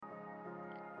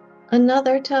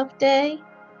Another tough day?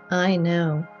 I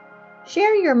know.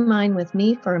 Share your mind with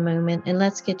me for a moment and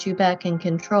let's get you back in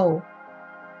control.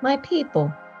 My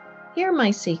people, hear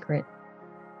my secret.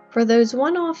 For those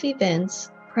one-off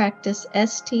events, practice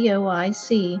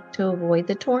STOIC to avoid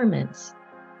the torments.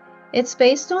 It's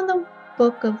based on the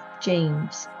book of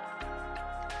James.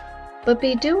 But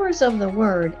be doers of the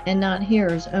word and not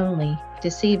hearers only,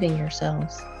 deceiving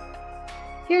yourselves.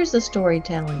 Here's the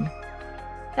storytelling.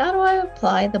 How do I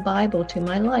apply the Bible to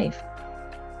my life?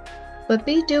 But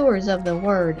be doers of the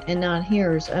word and not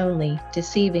hearers only,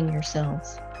 deceiving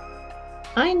yourselves.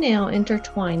 I now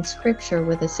intertwine scripture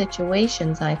with the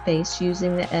situations I face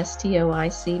using the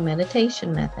STOIC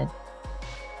meditation method.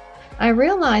 I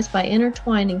realize by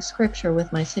intertwining scripture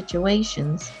with my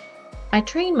situations, I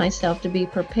train myself to be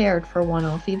prepared for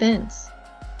one-off events.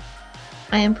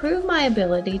 I improve my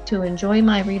ability to enjoy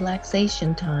my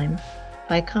relaxation time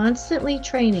by constantly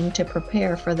training to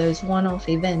prepare for those one-off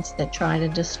events that try to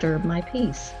disturb my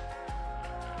peace.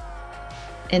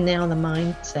 And now the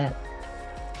mindset.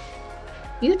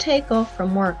 You take off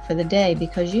from work for the day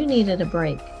because you needed a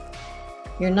break.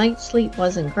 Your night's sleep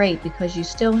wasn't great because you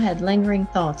still had lingering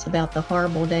thoughts about the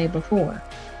horrible day before.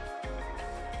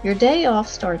 Your day off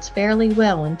starts fairly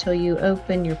well until you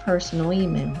open your personal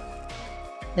email.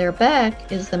 There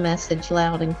back is the message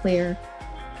loud and clear.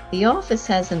 The office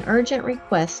has an urgent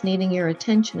request needing your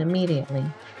attention immediately.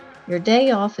 Your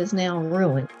day off is now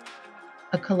ruined,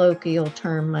 a colloquial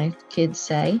term my kids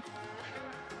say.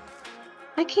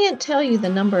 I can't tell you the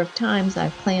number of times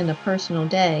I've planned a personal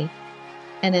day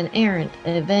and an errant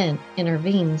event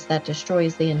intervenes that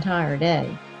destroys the entire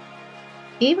day.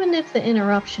 Even if the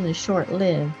interruption is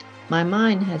short-lived, my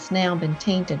mind has now been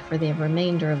tainted for the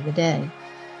remainder of the day.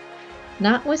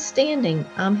 Notwithstanding,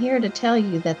 I'm here to tell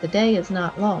you that the day is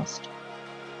not lost,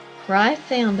 for I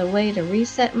found a way to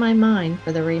reset my mind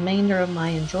for the remainder of my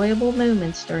enjoyable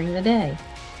moments during the day.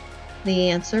 The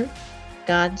answer?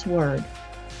 God's Word.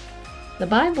 The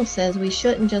Bible says we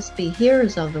shouldn't just be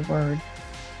hearers of the Word,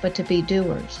 but to be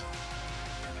doers.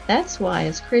 That's why,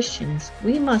 as Christians,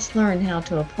 we must learn how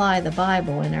to apply the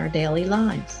Bible in our daily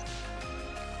lives.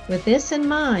 With this in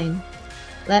mind,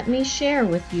 let me share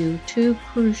with you two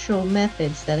crucial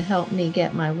methods that help me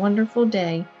get my wonderful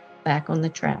day back on the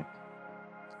track.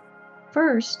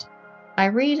 First, I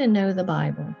read and know the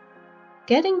Bible.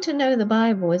 Getting to know the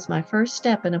Bible is my first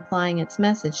step in applying its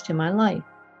message to my life.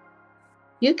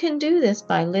 You can do this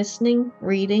by listening,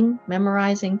 reading,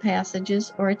 memorizing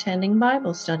passages, or attending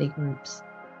Bible study groups.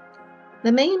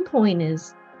 The main point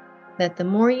is that the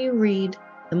more you read,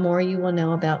 the more you will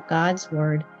know about God's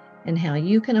Word and how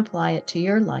you can apply it to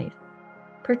your life,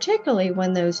 particularly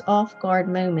when those off-guard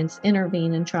moments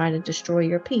intervene and try to destroy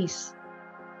your peace.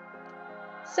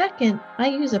 Second, I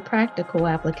use a practical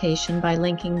application by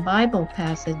linking Bible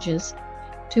passages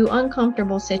to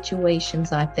uncomfortable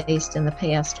situations I faced in the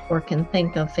past or can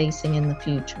think of facing in the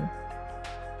future.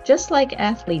 Just like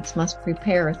athletes must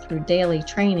prepare through daily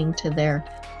training to their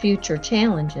future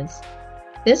challenges,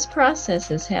 this process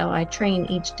is how I train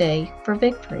each day for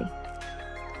victory.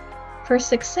 For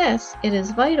success, it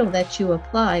is vital that you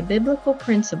apply biblical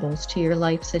principles to your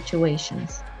life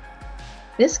situations.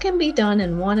 This can be done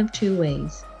in one of two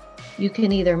ways. You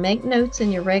can either make notes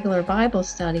in your regular Bible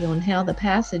study on how the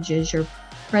passages you're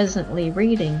presently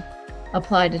reading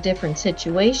apply to different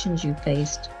situations you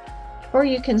faced, or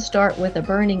you can start with a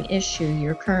burning issue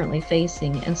you're currently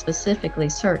facing and specifically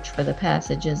search for the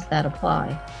passages that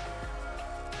apply.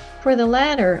 For the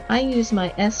latter, I use my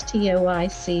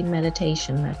STOIC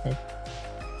meditation method.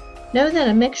 Know that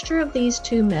a mixture of these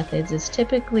two methods is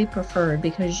typically preferred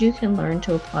because you can learn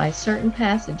to apply certain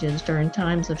passages during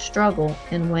times of struggle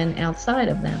and when outside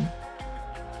of them.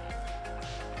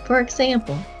 For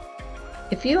example,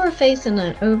 if you are facing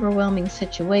an overwhelming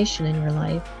situation in your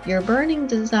life, your burning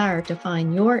desire to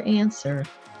find your answer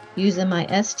using my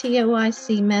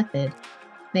STOIC method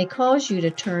may cause you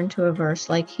to turn to a verse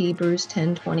like Hebrews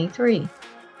 10:23.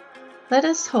 Let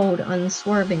us hold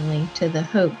unswervingly to the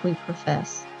hope we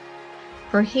profess,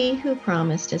 for he who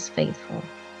promised is faithful.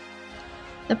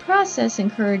 The process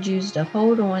encourages you to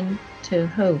hold on to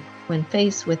hope when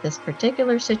faced with this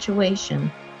particular situation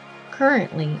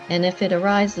currently, and if it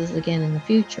arises again in the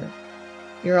future,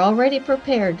 you're already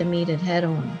prepared to meet it head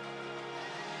on.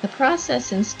 The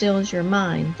process instills your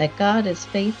mind that God is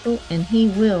faithful and He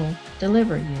will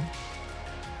deliver you.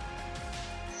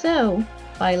 So,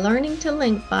 by learning to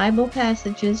link Bible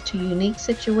passages to unique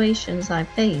situations I've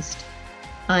faced,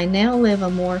 I now live a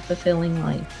more fulfilling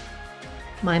life.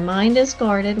 My mind is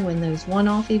guarded when those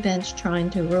one-off events trying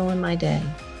to ruin my day.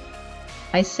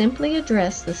 I simply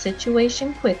address the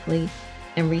situation quickly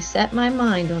and reset my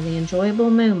mind on the enjoyable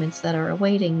moments that are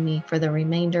awaiting me for the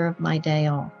remainder of my day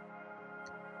off.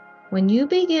 When you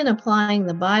begin applying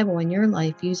the Bible in your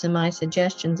life using my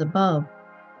suggestions above,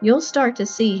 you'll start to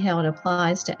see how it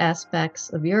applies to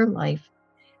aspects of your life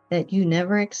that you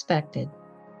never expected.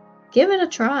 Give it a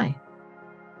try.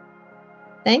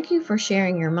 Thank you for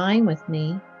sharing your mind with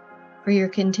me. For your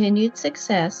continued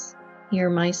success, hear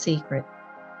my secret.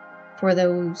 For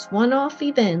those one-off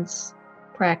events,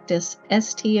 practice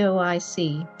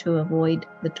STOIC to avoid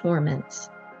the torments.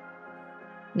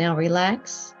 Now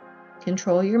relax,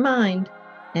 control your mind,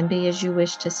 and be as you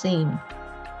wish to seem,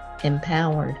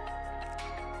 empowered.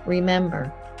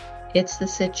 Remember, it's the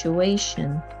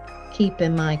situation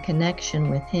keeping my connection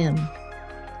with Him.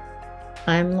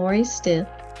 I'm Lori Stiff,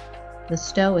 the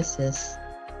Stoicist,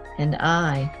 and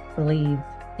I believe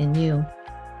in you.